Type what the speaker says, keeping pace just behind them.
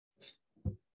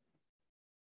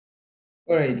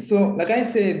All right, so like I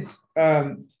said,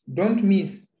 don't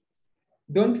miss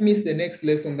the next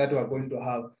lesson that we're going to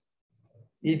have.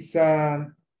 It's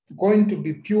going to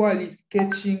be purely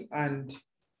sketching and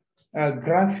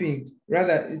graphing.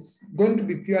 Rather, it's going to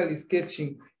be purely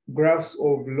sketching graphs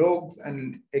of logs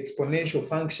and exponential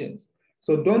functions.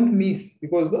 So don't miss,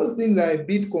 because those things are a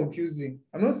bit confusing.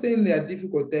 I'm not saying they are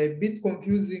difficult, they're a bit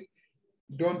confusing.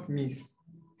 Don't miss.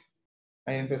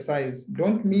 I emphasize,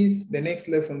 don't miss the next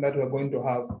lesson that we're going to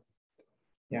have.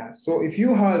 Yeah, so if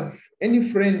you have any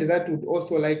friend that would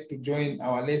also like to join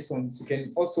our lessons, you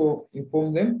can also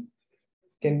inform them.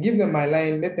 You can give them my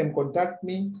line, let them contact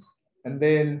me, and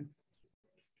then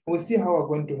we'll see how we're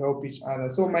going to help each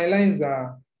other. So my lines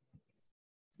are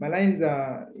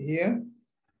here.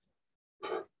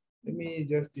 Let me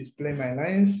just display my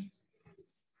lines.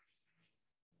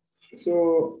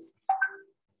 So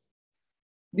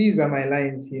these are my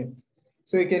lines here.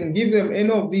 So you can give them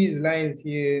any of these lines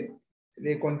here.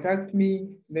 They contact me,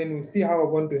 then we'll see how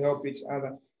we're going to help each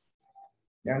other.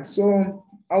 Yeah, so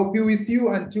I'll be with you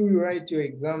until you write your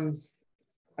exams,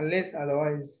 unless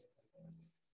otherwise.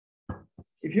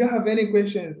 If you have any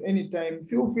questions anytime,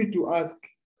 feel free to ask.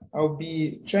 I'll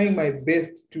be trying my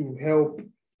best to help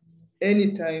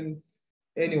anytime,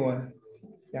 anyone.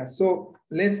 Yeah, so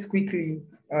let's quickly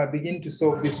begin to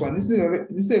solve this one. This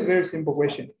is a very simple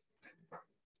question.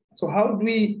 So how do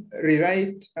we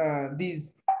rewrite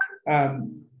these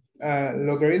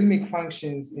logarithmic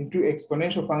functions into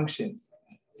exponential functions?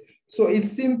 So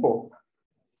it's simple.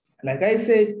 Like I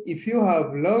said, if you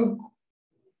have log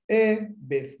A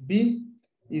base B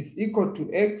is equal to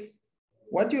X,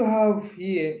 what you have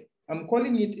here, I'm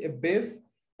calling it a base,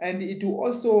 and it will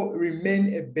also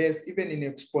remain a base even in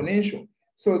exponential.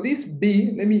 So this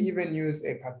B, let me even use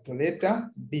a capital letter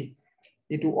B.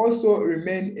 It will also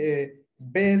remain a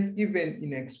base even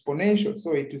in exponential.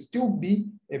 So it will still be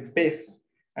a base.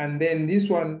 And then this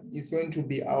one is going to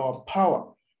be our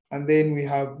power. And then we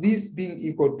have this being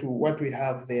equal to what we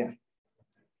have there.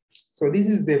 So this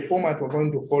is the format we're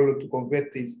going to follow to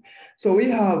convert this. So we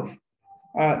have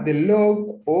the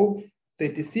log of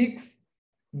 36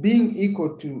 being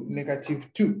equal to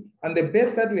 -2. And the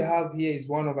base that we have here is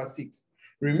 1/6.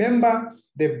 Remember,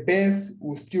 the base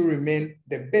will still remain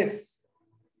the base.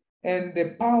 And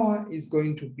the power is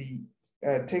going to be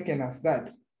taken as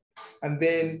that. And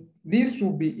then this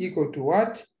will be equal to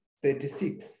what?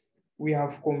 36. We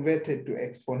have converted to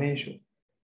exponential.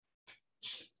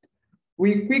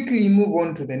 We quickly move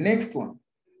on to the next one.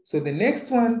 So the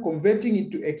next one, converting it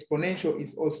to exponential,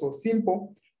 is also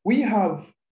simple. We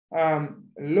have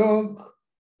log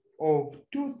of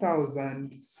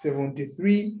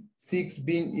 2073.6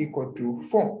 being equal to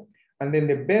 4. And then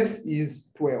the base is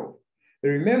 12.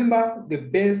 Remember, the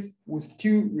base will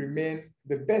still remain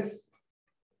the base.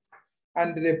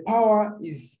 And the power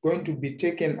is going to be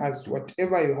taken as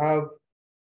whatever you have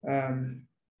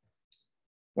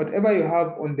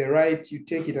on the right, you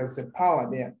take it as the power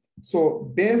there. So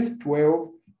base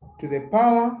 12 to the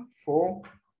power 4,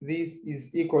 this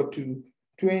is equal to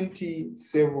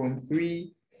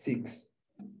 2736.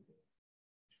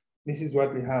 This is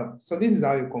what we have. So this is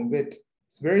how you convert.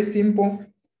 It's very simple.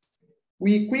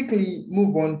 We quickly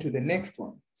move on to the next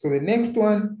one. So the next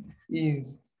one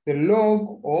is the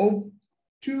log of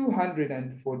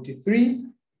 243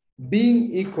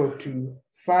 being equal to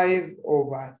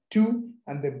 5/2,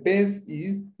 and the base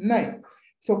is 9.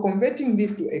 So converting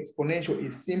this to exponential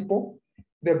is simple.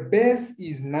 The base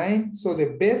is 9, so the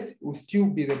base will still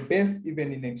be the base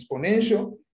even in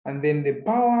exponential, and then the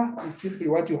power is simply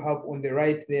what you have on the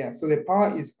right there. So the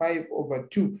power is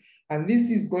 5/2, and this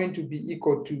is going to be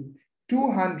equal to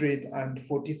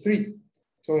 243.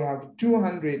 So we have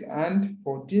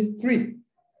 243.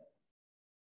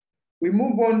 We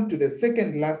move on to the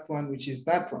second last one, which is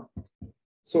that one.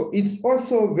 So it's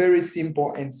also very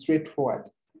simple and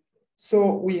straightforward.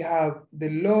 So we have the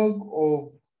log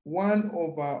of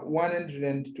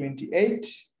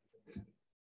 1/128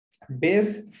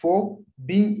 base 4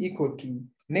 being equal to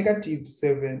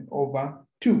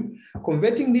 -7/2.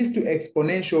 Converting this to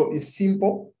exponential is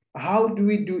simple. How do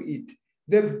we do it?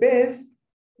 The base,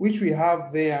 which we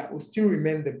have there, will still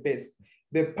remain the base.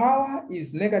 The power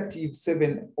is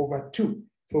 -7/2.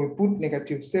 So we put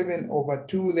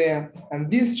 -7/2 there, and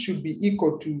this should be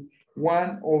equal to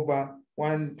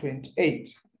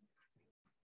 1/128.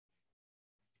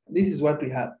 This is what we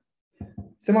have.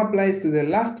 Same applies to the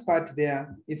last part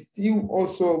there. It's still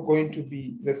also going to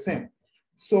be the same.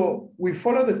 So we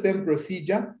follow the same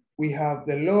procedure. We have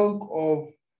the log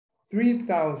of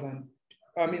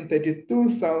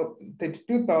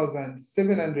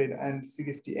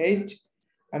 32,768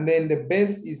 and then the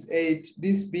base is 8,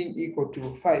 this being equal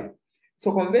to 5.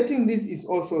 So converting this is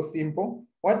also simple.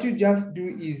 What you just do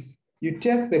is you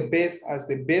take the base as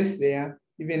the base there,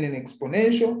 even in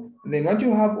exponential, and then what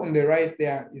you have on the right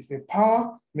there is the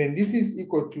power, then this is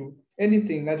equal to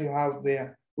anything that you have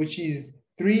there, which is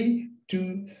 3,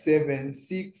 2, 7,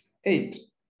 6, 8.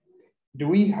 Do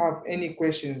we have any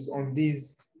questions on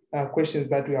these questions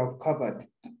that we have covered?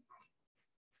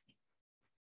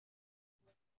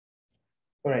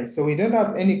 All right, so we don't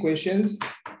have any questions.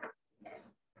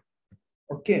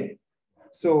 Okay,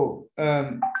 so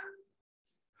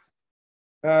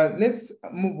let's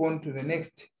move on to the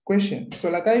next question. So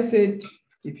like I said,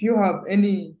 if you have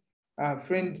any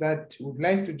friend that would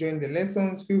like to join the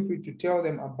lessons, feel free to tell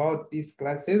them about these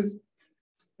classes.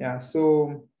 Yeah,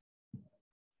 so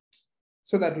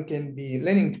that we can be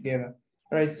learning together.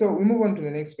 All right, so we move on to the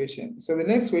next question. So the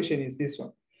next question is this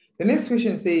one. The next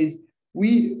question says,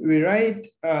 we rewrite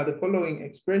the following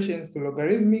expressions to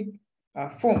logarithmic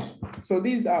form. So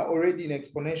these are already in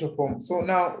exponential form. So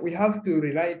now we have to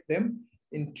rewrite them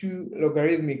into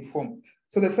logarithmic form.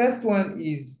 So the first one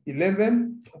is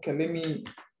 11. Okay, let me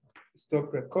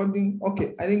stop recording.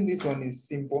 Okay, I think this one is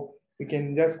simple. We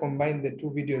can just combine the two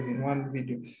videos in one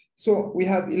video. So we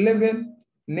have 11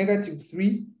 negative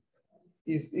 3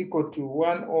 is equal to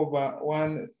 1 over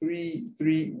 1, 3,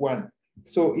 3, 1.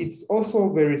 So it's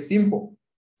also very simple.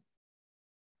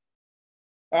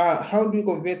 How do we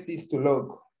convert this to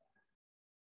log?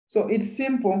 So it's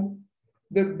simple.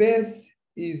 The base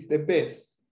is the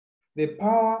base. The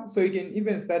power, so you can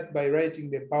even start by writing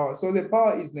the power. So the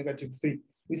power is negative 3.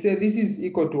 We say this is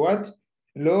equal to what?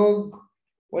 Log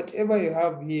whatever you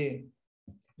have here,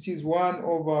 which is 1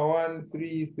 over 1,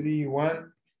 3, 3,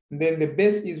 1. And then the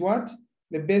base is what?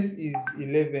 The base is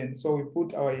 11. So we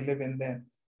put our 11 there.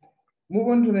 Move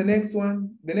on to the next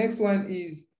one. The next one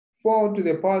is 4 to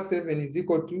the power 7 is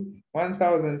equal to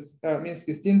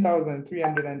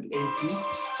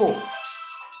 16,384.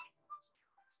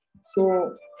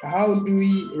 So how do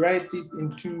we write this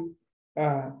into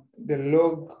the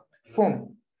log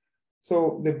form?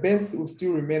 So the base will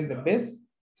still remain the base.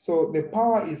 So the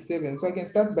power is 7. So I can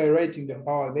start by writing the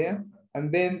power there.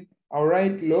 And then I'll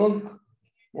write log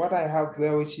what I have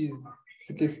there, which is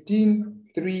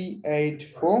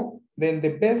 16,384. Then the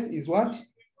base is what?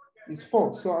 Is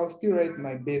 4. So I'll still write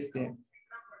my base there.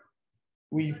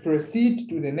 We proceed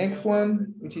to the next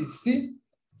one, which is C.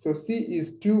 So C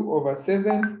is 2 over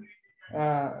 7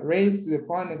 raised to the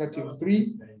power negative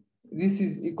 3. This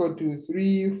is equal to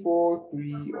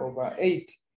 343 over 8.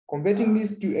 Converting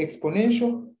this to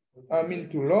exponential,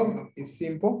 to log is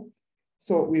simple.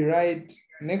 So we write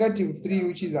negative 3,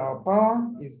 which is our power,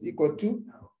 is equal to,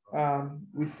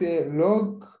 we say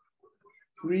log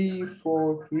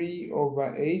 343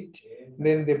 over 8.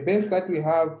 Then the base that we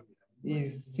have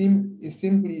is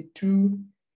simply 2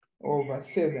 over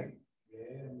 7.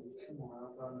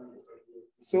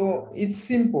 So it's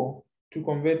simple to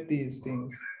convert these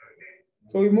things.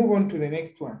 So we move on to the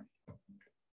next one.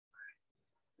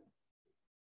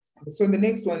 So the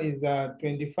next one is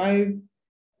 25,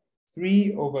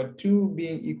 3 over 2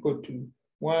 being equal to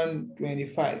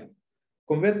 125.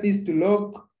 Convert this to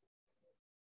log.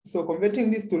 So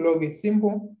converting this to log is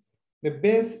simple. The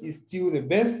base is still the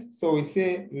base. So we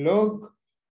say log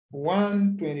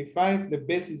 125. The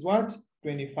base is what?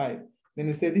 25. Then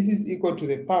we say this is equal to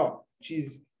the power, which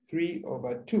is 3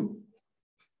 over 2.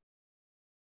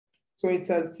 So it's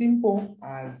as simple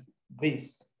as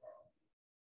this.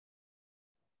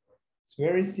 It's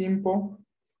very simple.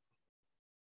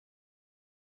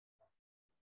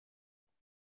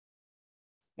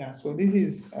 Yeah, so this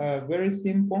is a very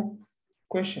simple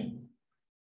question.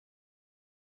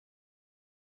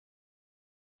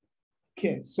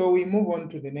 Okay, so we move on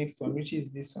to the next one, which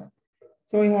is this one.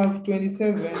 So we have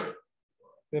 27,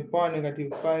 the power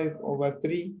negative 5 over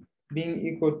 3 being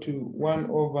equal to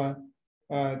 1 over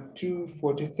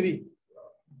 243.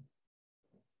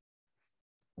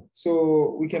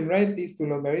 So we can write this to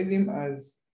logarithm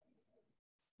as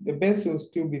the base will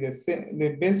still be the same. The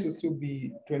base will still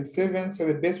be 27. So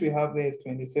the base we have there is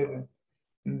 27.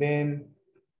 And then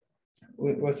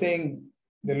we're saying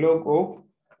the log of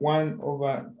 1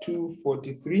 over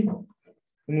 243.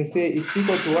 And we say it's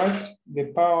equal to what? The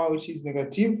power, which is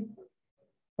negative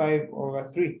 5 over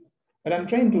 3. But I'm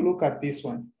trying to look at this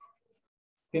one.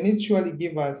 Can it surely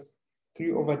give us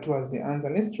 3 over 2 as the answer?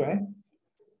 Let's try.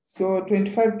 So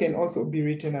 25 can also be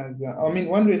written as,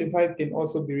 125 can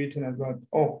also be written as what?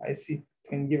 Oh, I see, it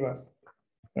can give us,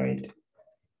 right?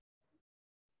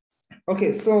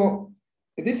 Okay, so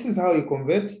this is how you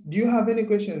convert. Do you have any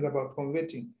questions about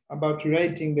converting, about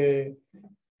writing the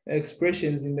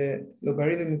expressions in the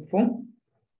logarithmic form?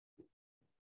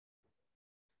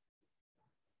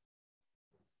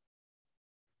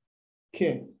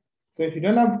 Okay, so if you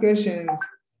don't have questions,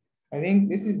 I think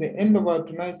this is the end of our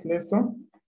tonight's lesson.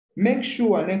 Make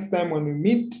sure next time when we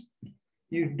meet,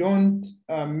 you don't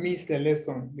miss the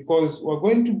lesson, because we're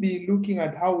going to be looking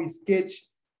at how we sketch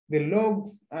the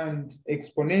logs and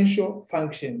exponential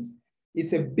functions.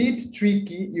 It's a bit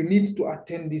tricky. You need to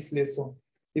attend this lesson.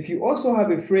 If you also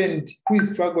have a friend who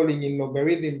is struggling in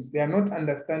logarithms, they are not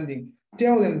understanding,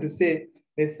 tell them to say,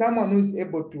 there's someone who is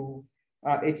able to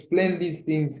explain these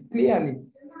things clearly.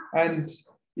 And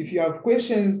if you have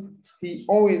questions, he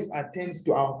always attends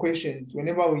to our questions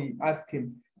whenever we ask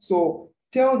him. So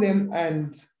tell them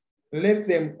and let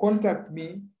them contact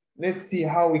me. Let's see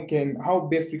how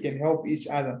best we can help each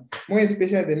other. More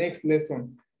especially the next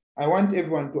lesson. I want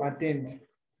everyone to attend.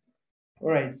 All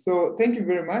right, so thank you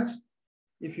very much.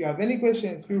 If you have any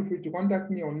questions, feel free to contact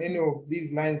me on any of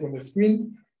these lines on the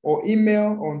screen, or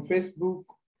email on Facebook,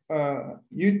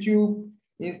 YouTube,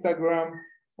 Instagram,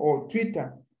 or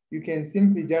Twitter. You can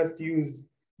simply just use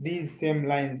these same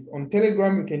lines. On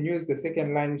Telegram, you can use the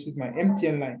second line, which is my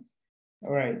MTN line.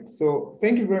 All right, so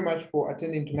thank you very much for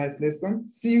attending tonight's lesson.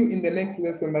 See you in the next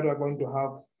lesson that we're going to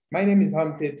have. My name is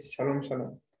Hamted. Shalom,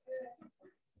 shalom.